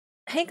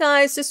Hey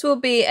guys, this will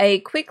be a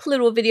quick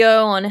little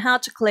video on how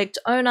to collect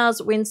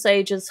Ohn'ir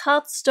Windsage's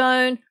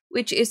Hearthstone,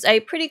 which is a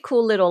pretty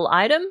cool little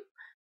item.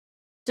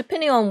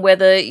 Depending on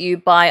whether you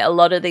buy a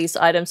lot of these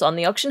items on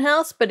the auction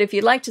house, but if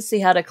you'd like to see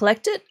how to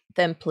collect it,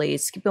 then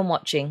please keep on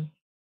watching.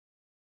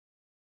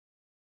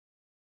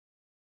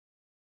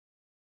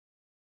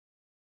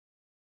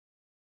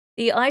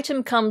 The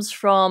item comes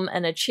from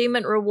an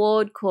achievement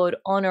reward called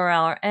Honor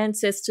Our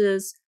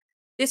Ancestors.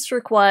 This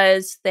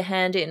requires the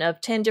hand-in of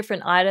 10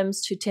 different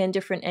items to 10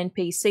 different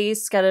NPCs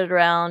scattered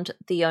around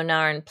the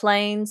Ohn'ir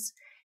Plains.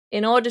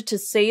 In order to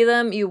see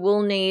them, you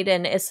will need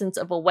an Essence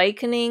of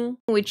Awakening,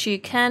 which you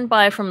can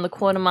buy from the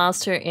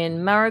Quartermaster in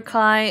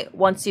Mariq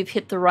once you've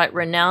hit the right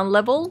renown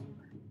level.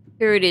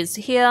 Here it is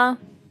here.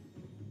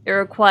 It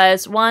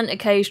requires 1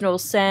 occasional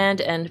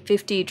sand and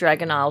 50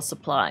 Dragon Isle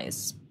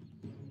supplies.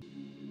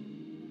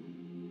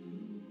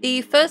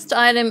 The first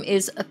item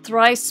is a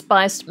thrice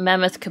spiced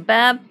mammoth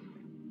kebab,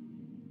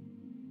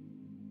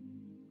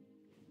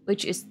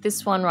 which is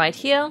this one right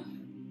here.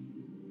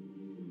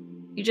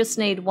 You just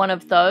need one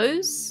of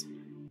those.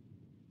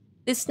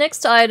 This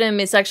next item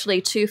is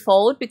actually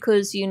twofold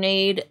because you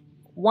need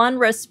one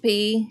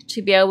recipe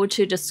to be able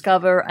to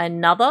discover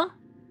another.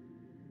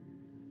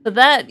 For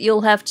that,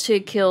 you'll have to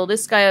kill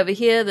this guy over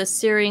here, the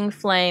Searing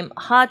Flame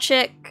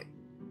Harchek,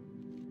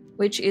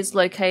 which is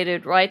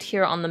located right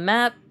here on the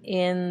map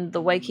in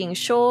the Waking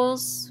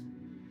Shores.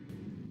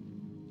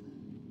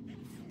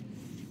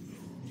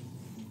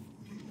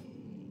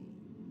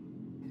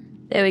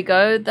 There we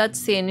go,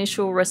 that's the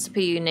initial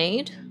recipe you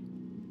need.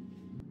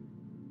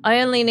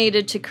 I only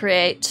needed to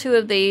create 2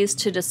 of these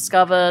to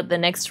discover the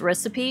next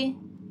recipe.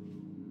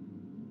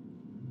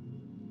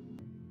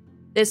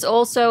 There's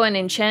also an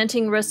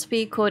enchanting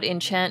recipe called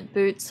Enchant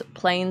Boots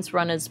Plains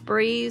Runner's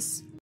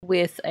Breeze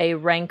with a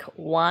rank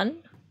 1.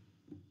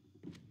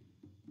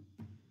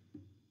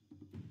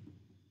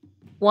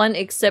 1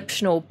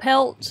 exceptional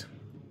pelt.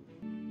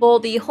 For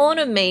the Horn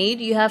of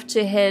Mead, you have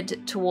to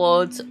head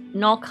towards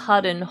Knock,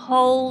 Hud and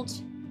Hold,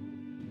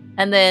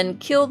 and then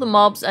kill the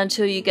mobs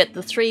until you get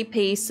the 3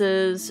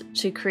 pieces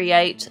to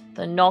create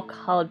the Knock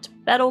Hud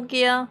battle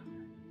gear.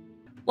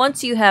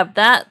 Once you have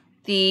that,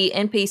 the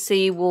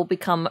NPC will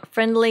become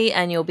friendly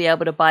and you'll be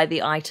able to buy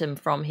the item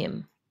from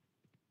him.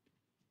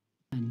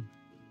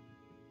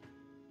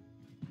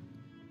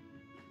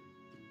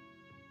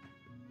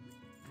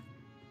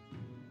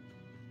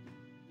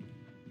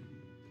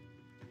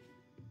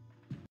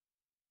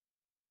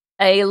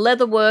 A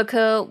leather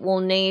worker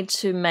will need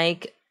to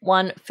make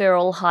 1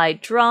 feral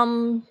hide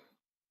drum.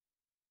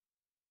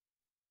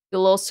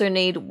 You'll also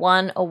need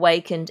 1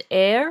 awakened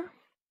air,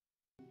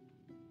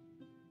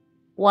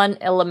 1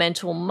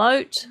 elemental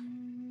moat,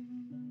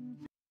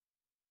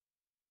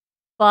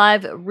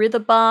 5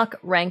 Writherbark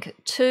rank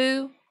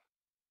 2,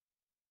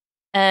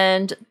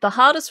 and the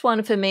hardest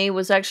one for me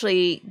was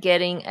actually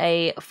getting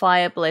a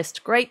Fire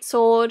Blessed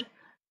Greatsword,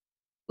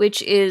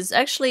 which is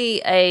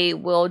actually a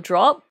world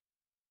drop.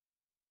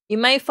 You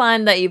may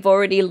find that you've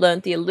already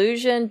learnt the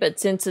illusion, but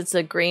since it's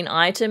a green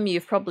item,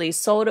 you've probably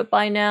sold it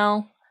by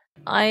now.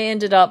 I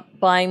ended up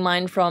buying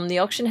mine from the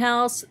auction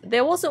house.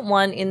 There wasn't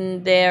one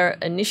in there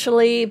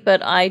initially,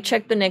 but I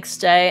checked the next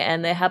day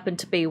and there happened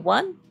to be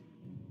one.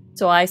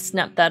 So I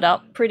snapped that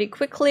up pretty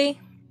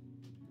quickly.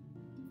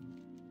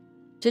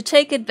 To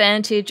take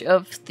advantage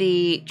of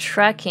the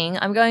tracking,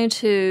 I'm going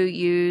to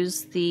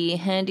use the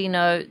Handy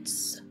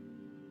Notes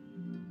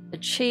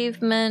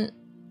achievement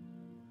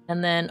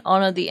and then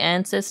Honor the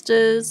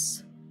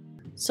Ancestors,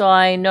 so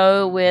I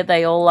know where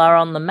they all are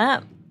on the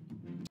map.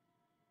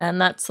 And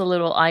that's a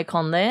little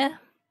icon there.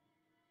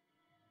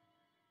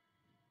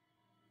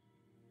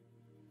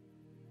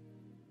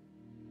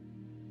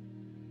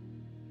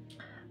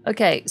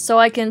 Okay, so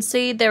I can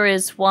see there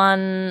is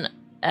one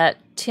at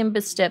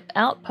Timberstep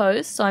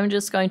Outpost, so I'm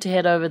just going to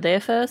head over there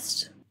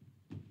first.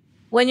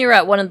 When you're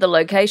at one of the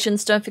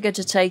locations, don't forget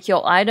to take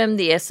your item,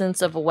 the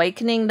Essence of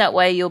Awakening. That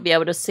way you'll be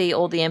able to see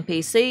all the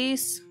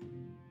NPCs.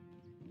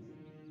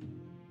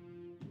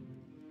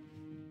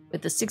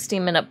 With the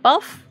 60-minute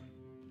buff.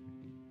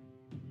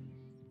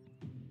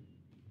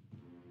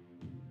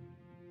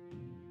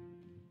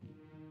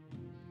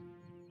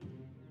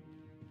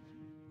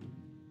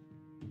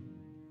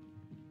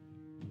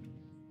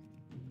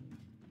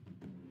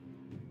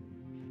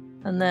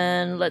 And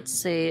then, let's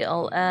see,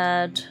 I'll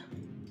add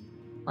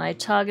my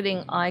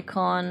targeting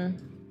icon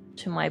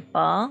to my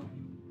bar.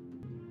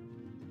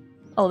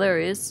 Oh, there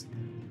he is.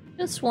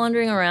 Just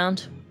wandering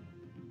around.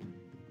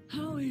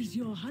 How is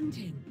your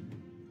hunting?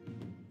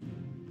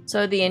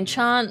 So the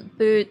Enchant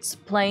Boots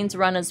Plains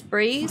Runner's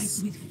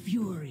Breeze. Fight with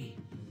fury,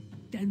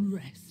 then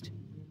rest.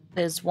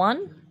 There's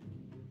 1.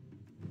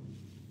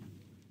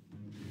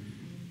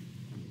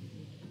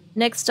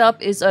 Next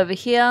up is over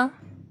here.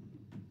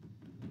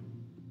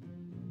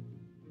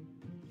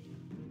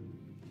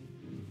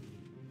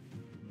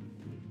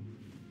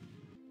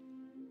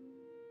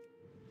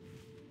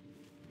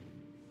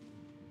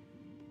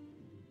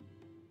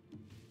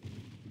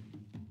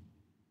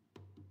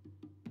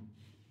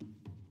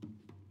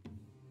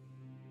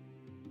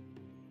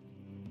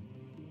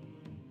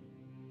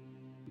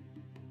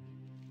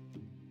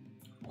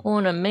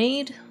 Ohn'ir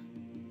mead.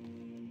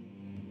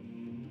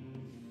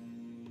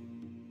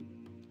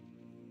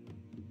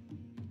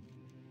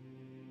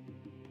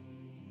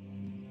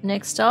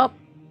 Next up,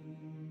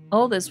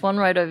 oh, there's one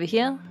right over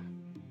here.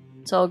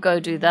 So I'll go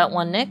do that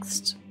one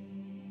next.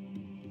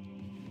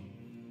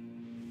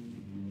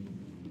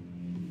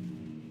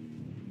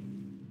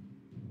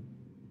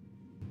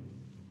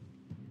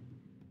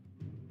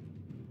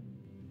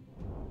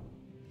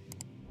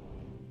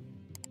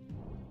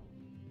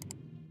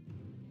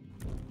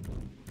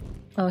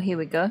 Oh, here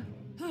we go.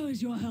 How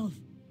is your health?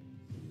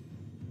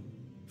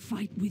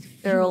 Fight with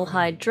Feral fury,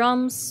 hide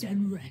drums.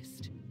 then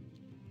rest.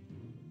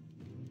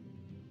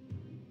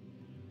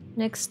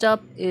 Next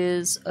up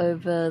is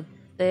over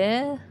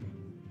there.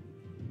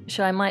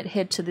 So I might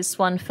head to this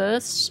one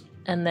first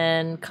and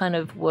then kind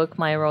of work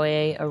my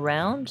way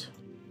around.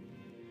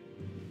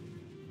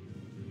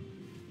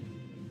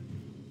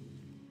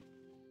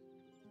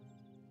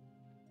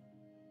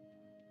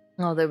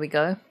 Oh, there we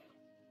go.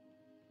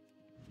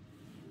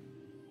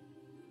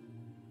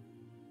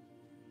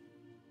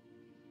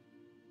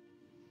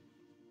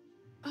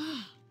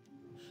 Ah,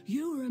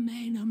 you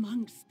remain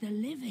amongst the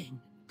living.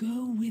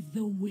 Go with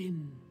the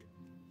wind.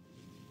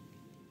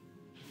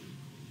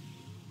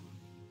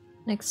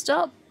 Next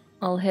up,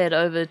 I'll head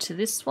over to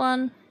this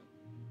one.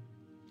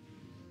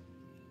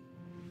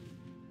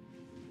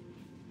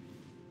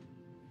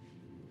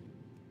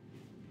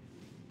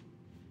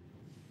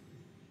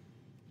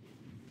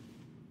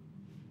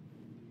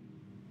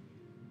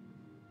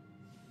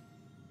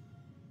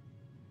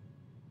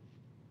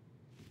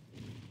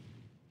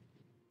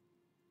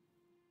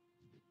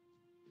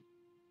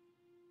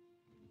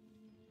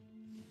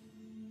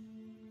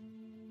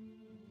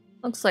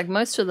 Looks like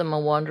most of them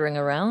are wandering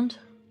around.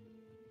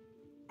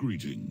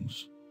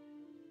 Greetings.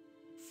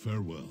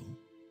 Farewell.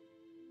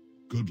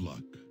 Good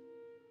luck.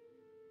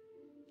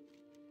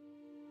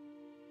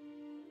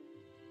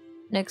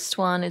 Next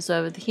one is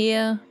over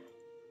here.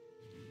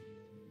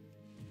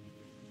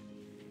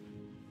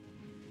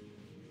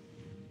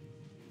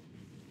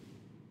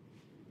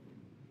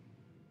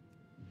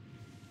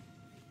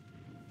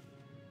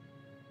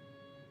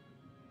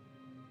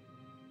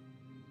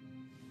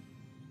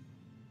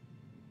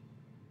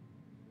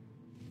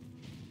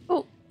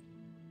 Oh.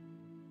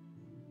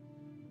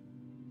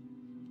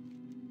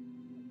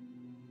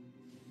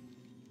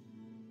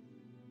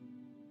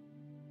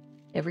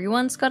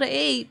 Everyone's got to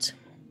eat.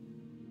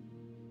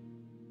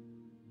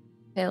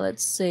 Okay,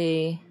 let's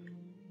see.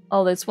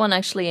 Oh, there's one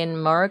actually in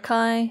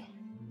Mariq.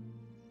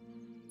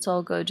 So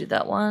I'll go do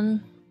that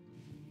one.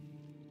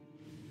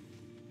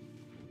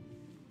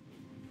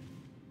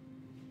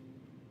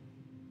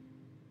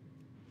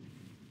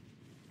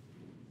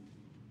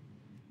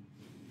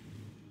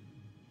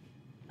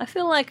 I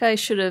feel like I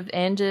should have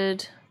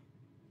ended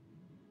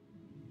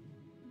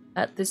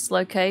at this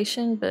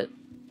location, but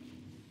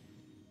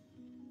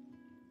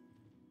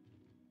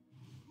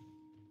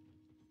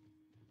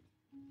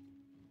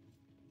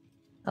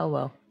oh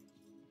well.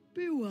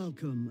 Be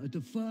welcome at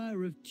the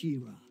fire of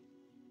Tira.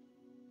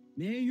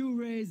 May you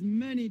raise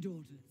many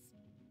daughters.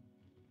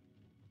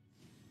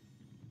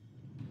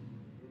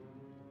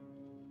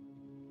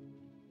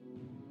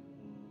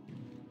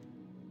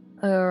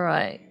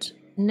 Alright.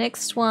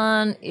 Next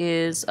one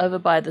is over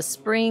by the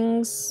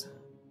springs.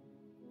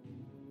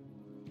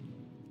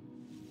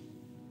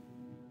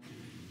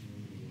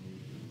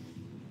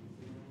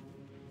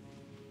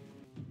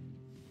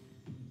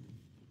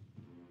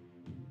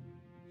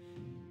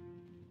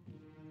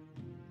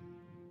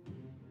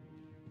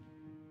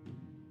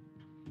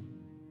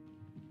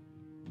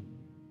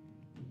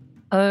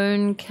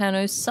 Ohn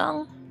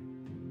Kanosung.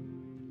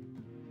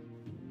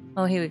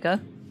 Oh, here we go.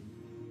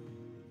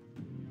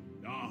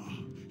 Ah,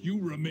 you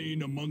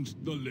remain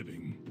amongst the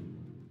living.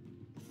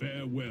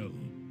 Farewell,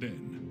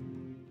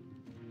 then.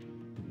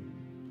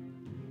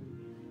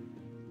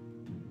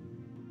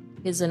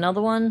 Here's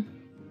another one.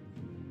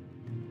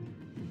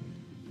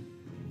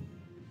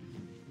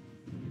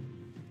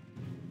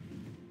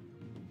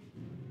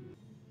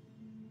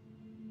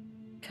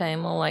 Okay,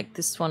 more like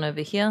this one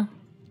over here.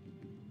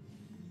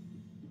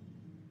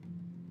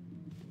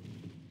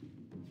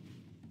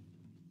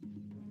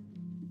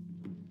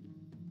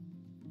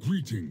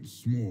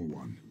 Greetings, small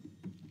one.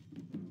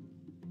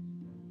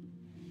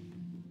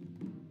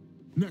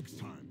 Next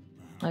time.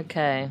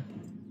 Okay.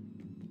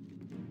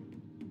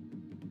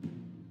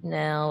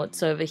 Now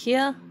it's over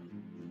here.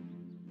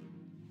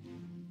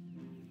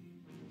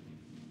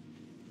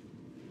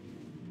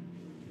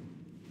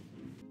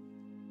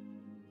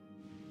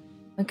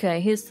 Okay,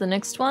 here's the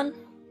next one.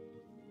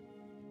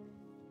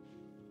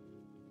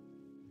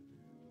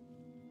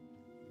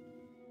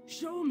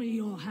 Show me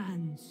your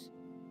hands.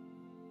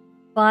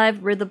 5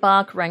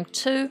 Writherbark rank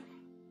 2.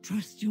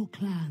 Trust your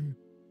clan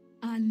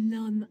and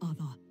none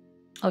other.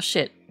 Oh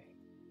shit.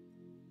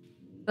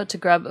 Got to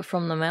grab it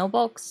from the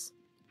mailbox.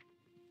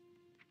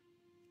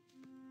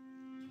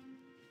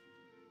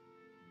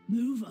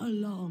 Move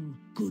along.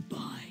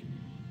 Goodbye.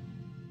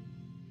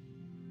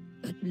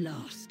 At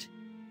last.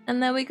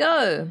 And there we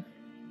go.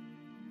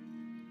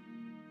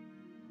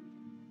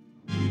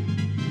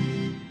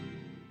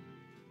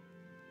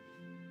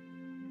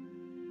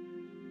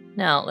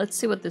 Now, let's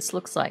see what this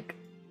looks like.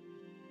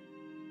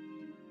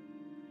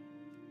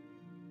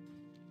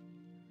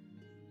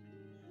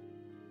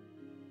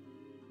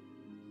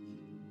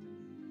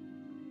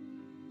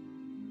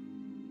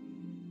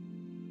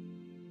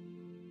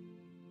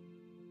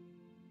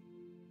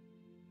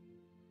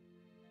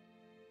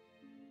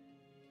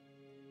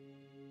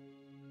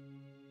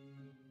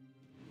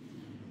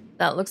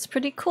 That looks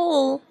pretty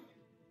cool.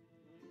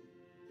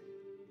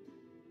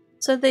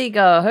 So there you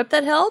go. I hope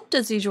that helped.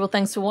 As usual,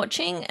 thanks for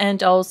watching,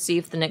 and I'll see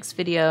you for the next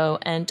video.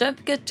 And don't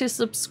forget to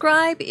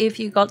subscribe if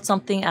you got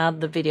something out of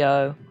the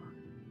video.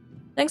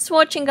 Thanks for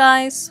watching,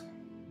 guys.